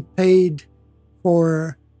 He paid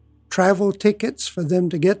for travel tickets for them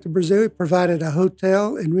to get to Brazil. He provided a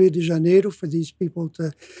hotel in Rio de Janeiro for these people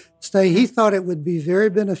to stay. He thought it would be very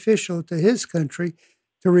beneficial to his country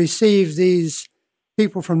to receive these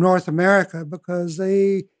people from North America because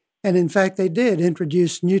they did,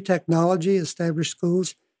 introduce new technology, establish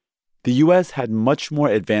schools. The U.S. had much more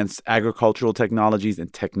advanced agricultural technologies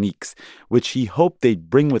and techniques, which he hoped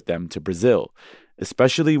they'd bring with them to Brazil,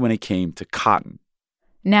 especially when it came to cotton.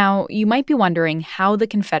 Now, you might be wondering how the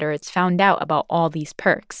Confederates found out about all these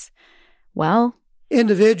perks. Well,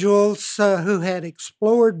 individuals who had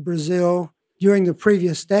explored Brazil during the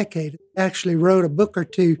previous decade actually wrote a book or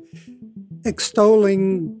two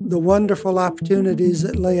extolling the wonderful opportunities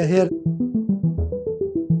that lay ahead.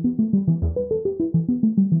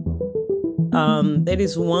 there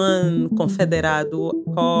is one confederado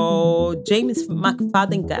called James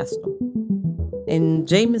McFadden Gaston. And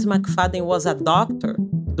James McFadden was a doctor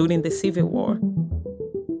during the Civil War.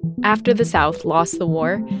 After the South lost the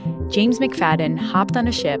war, James McFadden hopped on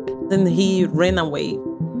a ship. Then he ran away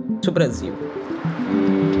to Brazil.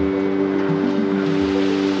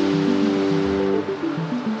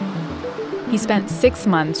 He spent 6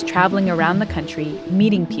 months traveling around the country,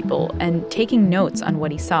 meeting people, and taking notes on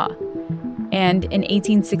what he saw. And in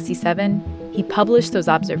 1867, he published those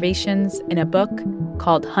observations in a book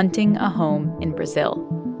called Hunting a Home in Brazil.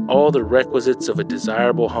 All the requisites of a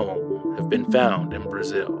desirable home have been found in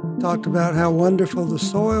Brazil. Talked about how wonderful the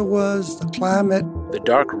soil was, the climate. The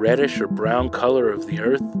dark reddish or brown color of the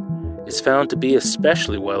earth is found to be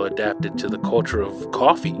especially well adapted to the culture of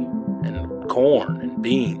coffee and corn and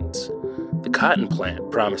beans. The cotton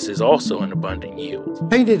plant promises also an abundant yield.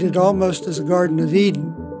 Painted it almost as a Garden of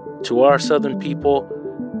Eden. To our southern people,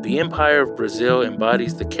 the Empire of Brazil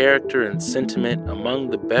embodies the character and sentiment among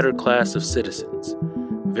the better class of citizens,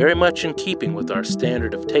 very much in keeping with our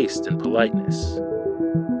standard of taste and politeness.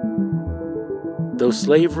 Though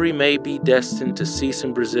slavery may be destined to cease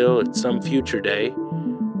in Brazil at some future day,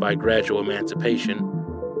 by gradual emancipation,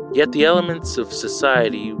 yet the elements of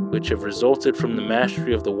society which have resulted from the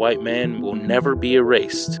mastery of the white man will never be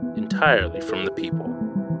erased entirely from the people.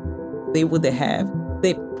 They would have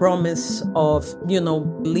the promise of,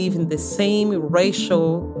 living the same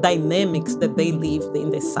racial dynamics that they lived in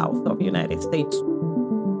the South of the United States.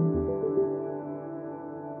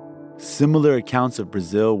 Similar accounts of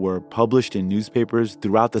Brazil were published in newspapers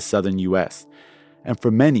throughout the southern U.S., and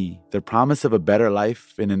for many, the promise of a better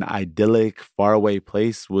life in an idyllic, faraway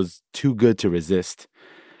place was too good to resist.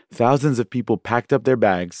 Thousands of people packed up their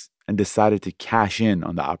bags and decided to cash in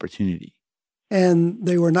on the opportunity. And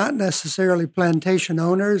they were not necessarily plantation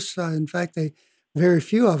owners. In fact, very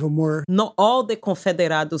few of them were. Not all the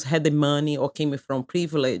confederados had the money or came from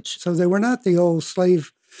privilege. So they were not the old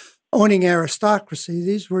slave-owning aristocracy.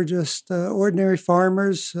 These were just ordinary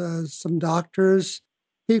farmers, some doctors,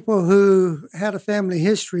 people who had a family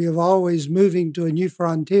history of always moving to a new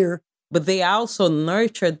frontier. But they also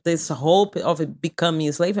nurtured this hope of becoming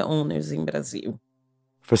slave owners in Brazil.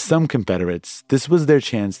 For some Confederates, this was their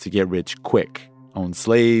chance to get rich quick, own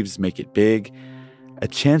slaves, make it big, a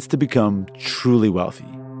chance to become truly wealthy.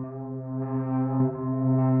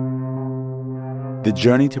 The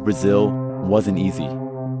journey to Brazil wasn't easy,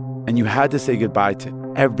 and you had to say goodbye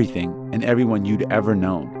to everything and everyone you'd ever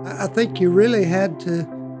known. I think you really had to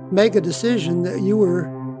make a decision that you were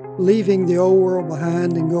leaving the old world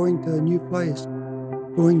behind and going to a new place,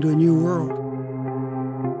 going to a new world.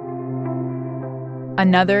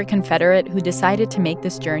 Another Confederate who decided to make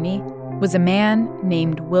this journey was a man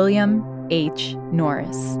named William H.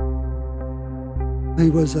 Norris. He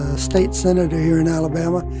was a state senator here in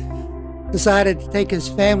Alabama, decided to take his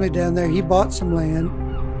family down there. He bought some land.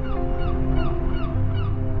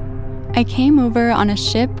 I came over on a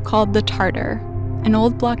ship called the Tartar, an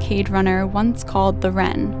old blockade runner once called the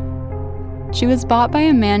Wren. She was bought by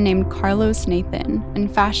a man named Carlos Nathan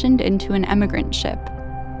and fashioned into an emigrant ship.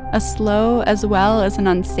 A slow as well as an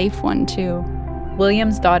unsafe one, too.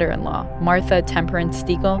 William's daughter-in-law, Martha Temperance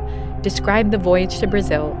Stiegel, described the voyage to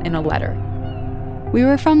Brazil in a letter. We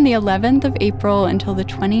were from the 11th of April until the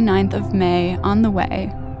 29th of May on the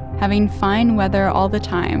way, having fine weather all the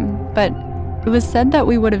time, but it was said that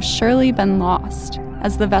we would have surely been lost,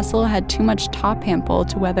 as the vessel had too much top hample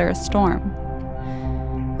to weather a storm.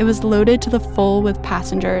 It was loaded to the full with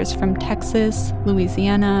passengers from Texas,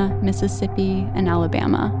 Louisiana, Mississippi, and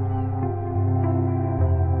Alabama.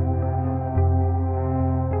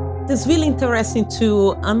 It's really interesting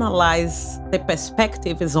to analyze the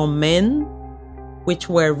perspectives on men, which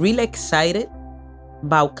were really excited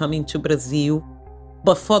about coming to Brazil.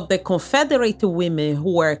 But for the Confederate women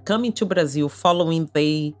who were coming to Brazil following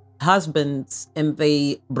their husbands and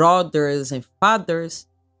their brothers and fathers,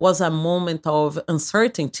 was a moment of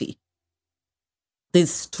uncertainty.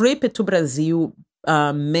 This trip to Brazil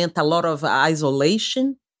meant a lot of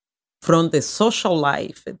isolation from the social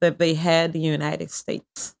life that they had in the United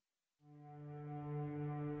States.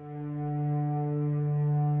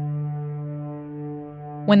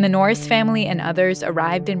 When the Norris family and others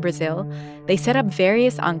arrived in Brazil, they set up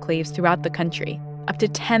various enclaves throughout the country, up to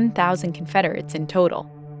 10,000 Confederates in total,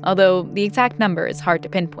 although the exact number is hard to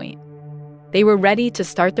pinpoint. They were ready to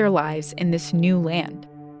start their lives in this new land.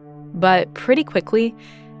 But pretty quickly,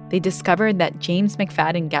 they discovered that James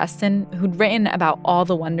McFadden Gaston, who'd written about all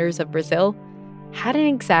the wonders of Brazil, hadn't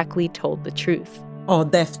exactly told the truth. Oh,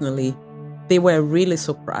 definitely. They were really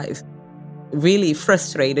surprised, really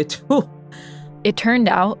frustrated too. It turned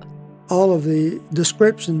out all of the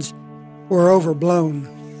descriptions were overblown.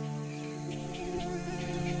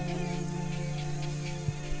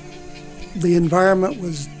 The environment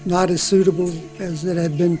was not as suitable as it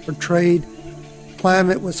had been portrayed.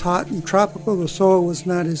 Climate was hot and tropical. The soil was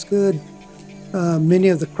not as good. Many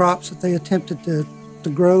of the crops that they attempted to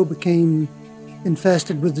grow became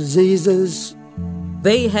infested with diseases.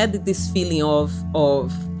 They had this feeling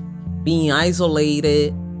of being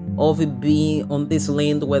isolated, of being on this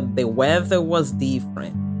land where the weather was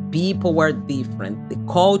different, people were different, the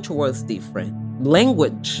culture was different,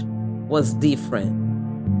 language was different.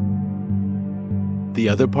 The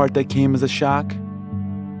other part that came as a shock?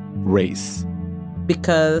 Race.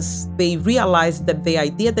 Because they realized that the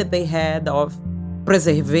idea that they had of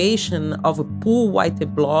preservation of pure white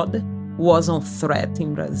blood was on threat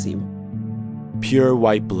in Brazil. Pure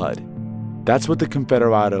white blood. That's what the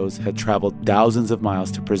Confederados had traveled thousands of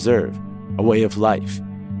miles to preserve, a way of life,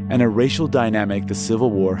 and a racial dynamic the Civil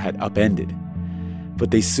War had upended. But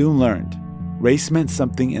they soon learned race meant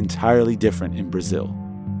something entirely different in Brazil.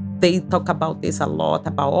 They talk about this a lot,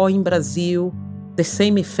 about, in Brazil, the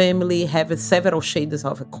same family have several shades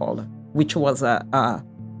of color, which was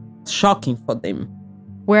shocking for them.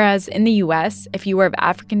 Whereas in the U.S., if you were of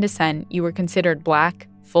African descent, you were considered black,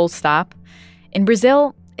 full stop. In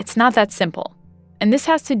Brazil, it's not that simple. And this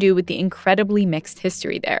has to do with the incredibly mixed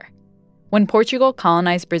history there. When Portugal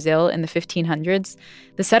colonized Brazil in the 1500s,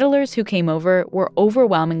 the settlers who came over were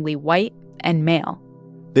overwhelmingly white and male.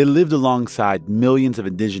 They lived alongside millions of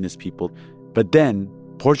indigenous people, but then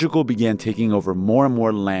Portugal began taking over more and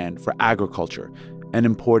more land for agriculture and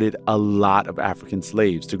imported a lot of African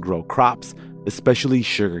slaves to grow crops, especially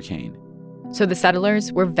sugarcane. So the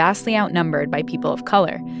settlers were vastly outnumbered by people of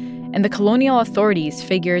color, and the colonial authorities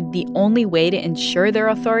figured the only way to ensure their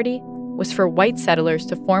authority was for white settlers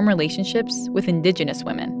to form relationships with indigenous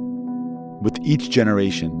women. With each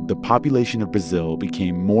generation, the population of Brazil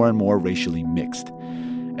became more and more racially mixed.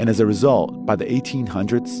 And as a result, by the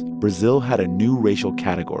 1800s, Brazil had a new racial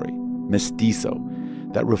category, mestizo,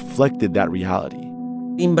 that reflected that reality.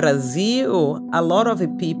 In Brazil, a lot of the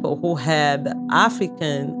people who had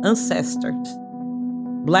African ancestors,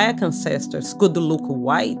 black ancestors, could look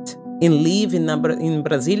white and live in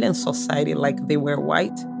Brazilian society like they were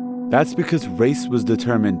white. That's because race was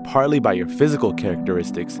determined partly by your physical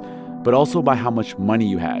characteristics, but also by how much money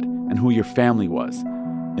you had and who your family was.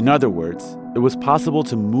 In other words, it was possible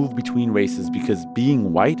to move between races because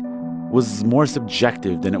being white was more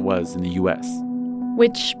subjective than it was in the U.S.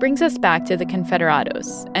 Which brings us back to the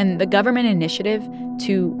Confederados and the government initiative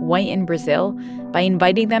to whiten Brazil by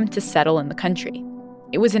inviting them to settle in the country.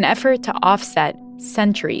 It was an effort to offset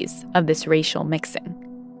centuries of this racial mixing.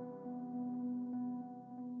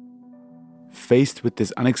 Faced with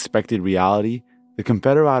this unexpected reality, the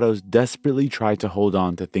Confederados desperately tried to hold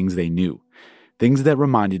on to things they knew, things that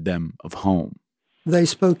reminded them of home. They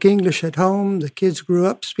spoke English at home. The kids grew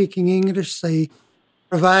up speaking English. They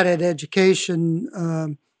provided education,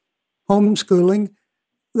 homeschooling.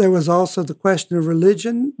 There was also the question of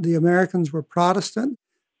religion. The Americans were Protestant.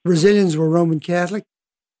 Brazilians were Roman Catholic.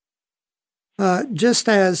 Just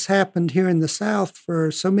as happened here in the South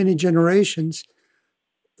for so many generations,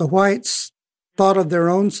 the whites thought of their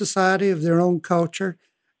own society, of their own culture,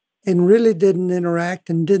 and really didn't interact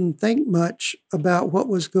and didn't think much about what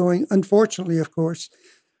was going, unfortunately, of course,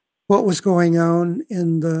 what was going on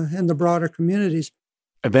in the broader communities.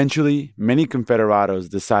 Eventually, many Confederados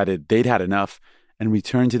decided they'd had enough and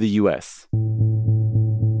returned to the U.S.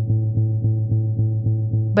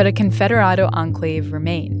 But a Confederado enclave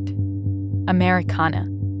remained, Americana.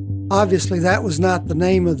 Obviously, that was not the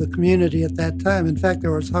name of the community at that time. In fact,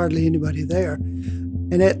 there was hardly anybody there.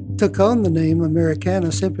 And it took on the name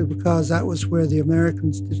Americana simply because that was where the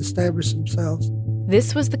Americans did establish themselves.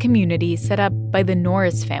 This was the community set up by the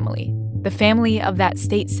Norris family, the family of that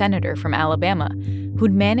state senator from Alabama,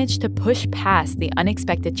 who'd managed to push past the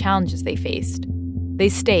unexpected challenges they faced. They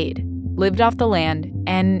stayed, lived off the land,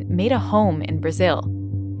 and made a home in Brazil.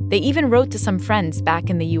 They even wrote to some friends back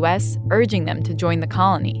in the U.S. urging them to join the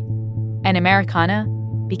colony. And Americana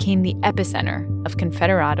became the epicenter of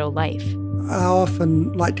Confederado life. I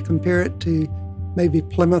often like to compare it to maybe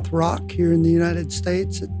Plymouth Rock here in the United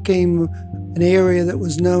States. It became an area that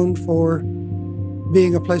was known for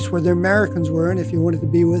being a place where the Americans were, and if you wanted to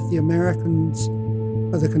be with the Americans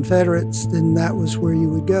or the Confederates, then that was where you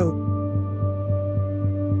would go.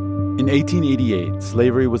 In 1888,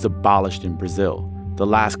 slavery was abolished in Brazil, the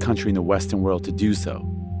last country in the Western world to do so.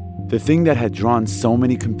 The thing that had drawn so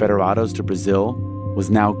many Confederados to Brazil was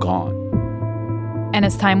now gone. And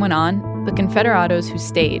as time went on, the Confederados who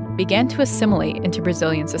stayed began to assimilate into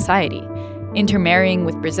Brazilian society, intermarrying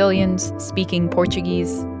with Brazilians, speaking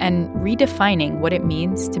Portuguese, and redefining what it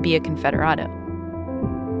means to be a Confederado.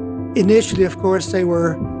 Initially, of course, they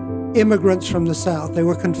were immigrants from the South. They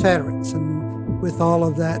were Confederates, and with all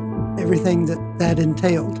of that, everything that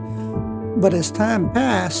entailed. But as time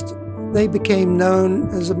passed, they became known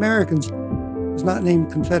as Americans. It was not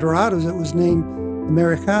named Confederados, it was named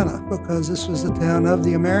Americana, because this was the town of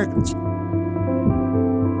the Americans.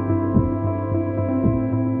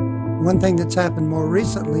 One thing that's happened more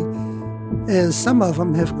recently is some of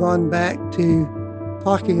them have gone back to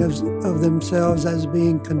talking of themselves as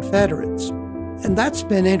being Confederates. And that's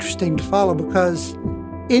been interesting to follow because,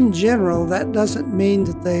 in general, that doesn't mean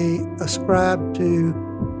that they ascribe to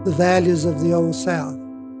the values of the Old South.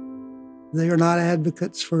 They are not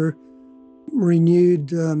advocates for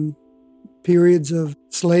renewed periods of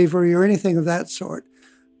slavery or anything of that sort.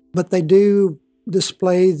 But they do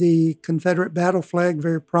display the Confederate battle flag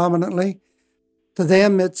very prominently. To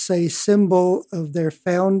them, it's a symbol of their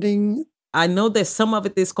founding. I know that some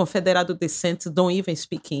of these Confederado descendants don't even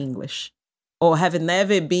speak English or have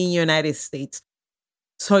never been in the United States.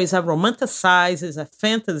 So it's a romanticized, it's a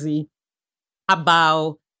fantasy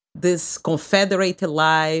about this Confederate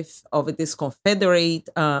life, of this Confederate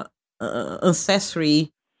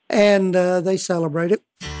ancestry. And they celebrate it.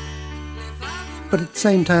 But at the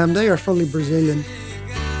same time, they are fully Brazilian.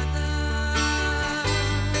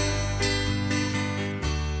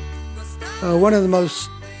 One of the most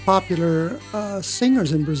popular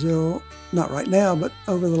singers in Brazil, not right now, but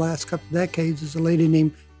over the last couple of decades, is a lady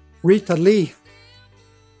named Rita Lee.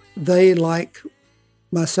 They, like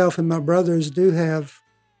myself and my brothers, do have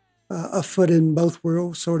a foot in both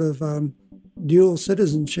worlds, sort of dual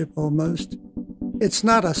citizenship almost. It's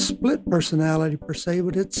not a split personality per se,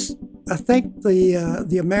 but I think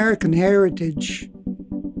the American heritage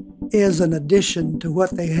is an addition to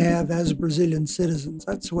what they have as Brazilian citizens.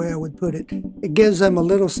 That's the way I would put it. It gives them a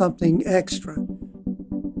little something extra.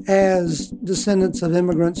 As descendants of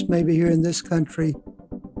immigrants, maybe here in this country,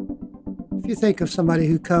 if you think of somebody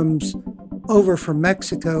who comes over from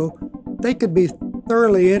Mexico, they could be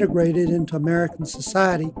thoroughly integrated into American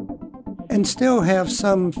society and still have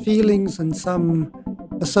some feelings and some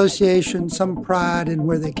association, some pride in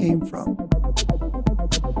where they came from.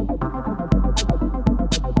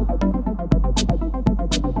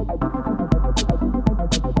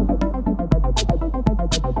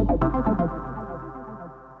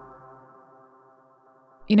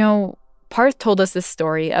 You know, Parth told us this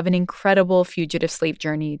story of an incredible fugitive slave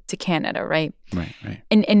journey to Canada, right? Right.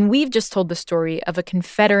 And we've just told the story of a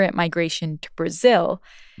Confederate migration to Brazil,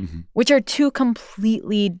 which are two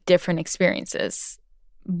completely different experiences.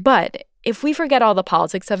 But if we forget all the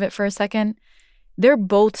politics of it for a second, they're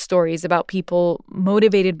both stories about people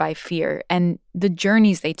motivated by fear and the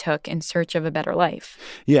journeys they took in search of a better life.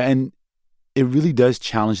 Yeah, and it really does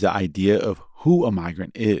challenge the idea of who a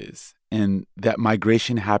migrant is, and that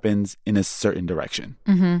migration happens in a certain direction.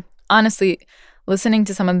 Honestly, listening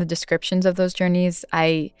to some of the descriptions of those journeys,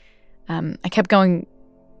 I kept going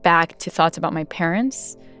back to thoughts about my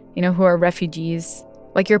parents, who are refugees,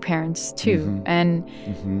 like your parents, too. And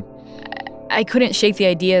I couldn't shake the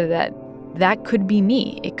idea that could be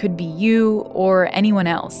me. It could be you or anyone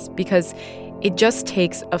else, because it just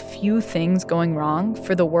takes a few things going wrong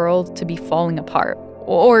for the world to be falling apart,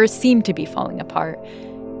 or seem to be falling apart,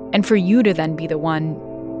 and for you to then be the one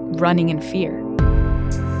running in fear.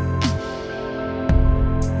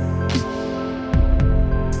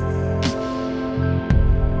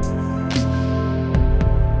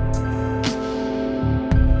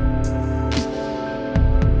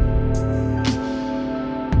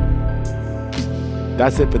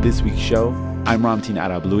 That's it for this week's show. I'm Ramtin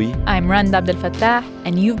Arablouei. I'm Rand Abdel Fattah,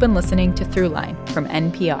 and you've been listening to Throughline from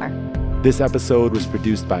NPR. This episode was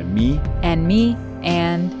produced by me. And me.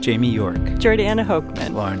 And Jamie York, Jordana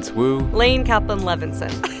Hochman, Lawrence Wu, Lane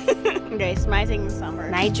Kaplan-Levinson, Grace Rising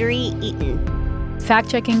Summer, Nigeri Eaton.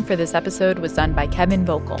 Fact-checking for this episode was done by Kevin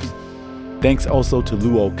Vogel. Thanks also to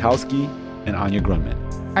Lou Olkowski and Anya Grunman.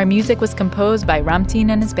 Our music was composed by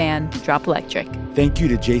Ramtin and his band, Drop Electric. Thank you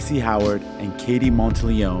to J.C. Howard and Katie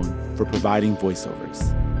Monteleone for providing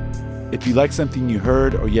voiceovers. If you like something you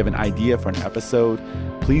heard or you have an idea for an episode,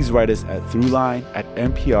 please write us at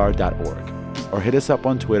throughline@npr.org or hit us up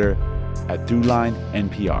on Twitter at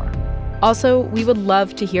throughlinenpr. Also, we would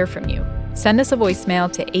love to hear from you. Send us a voicemail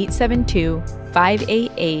to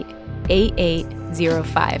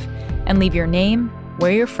 872-588-8805 and leave your name,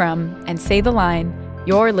 where you're from, and say the line,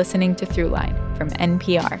 "You're listening to Throughline" from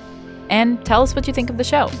NPR. And tell us what you think of the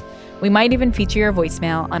show. We might even feature your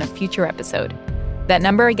voicemail on a future episode. That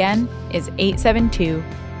number again is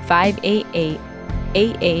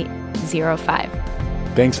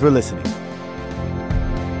 872-588-8805. Thanks for listening.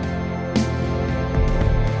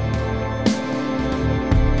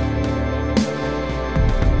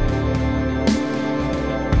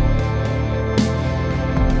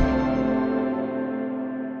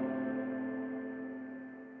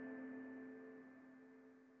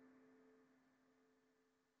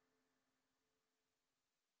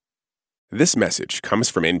 This message comes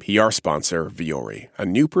from NPR sponsor Vuori, a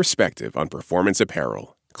new perspective on performance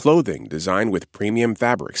apparel. Clothing designed with premium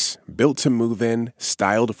fabrics, built to move in,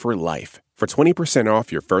 styled for life. For 20%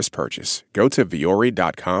 off your first purchase, go to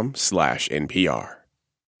vuori.com/NPR.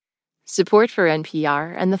 Support for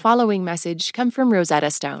NPR and the following message come from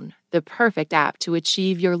Rosetta Stone, the perfect app to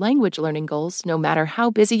achieve your language learning goals no matter how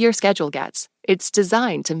busy your schedule gets. It's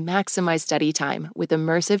designed to maximize study time with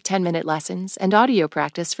immersive 10-minute lessons and audio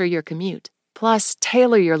practice for your commute. Plus,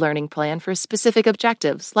 tailor your learning plan for specific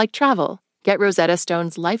objectives like travel. Get Rosetta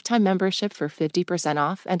Stone's lifetime membership for 50%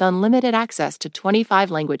 off and unlimited access to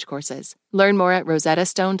 25 language courses. Learn more at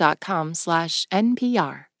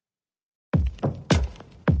rosettastone.com/NPR.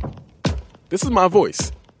 This is my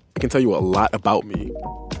voice. It can tell you a lot about me,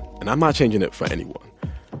 and I'm not changing it for anyone.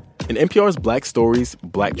 In NPR's Black Stories,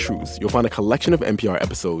 Black Truths, you'll find a collection of NPR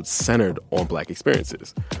episodes centered on Black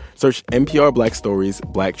experiences. Search NPR Black Stories,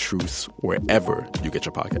 Black Truths wherever you get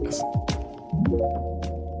your podcasts.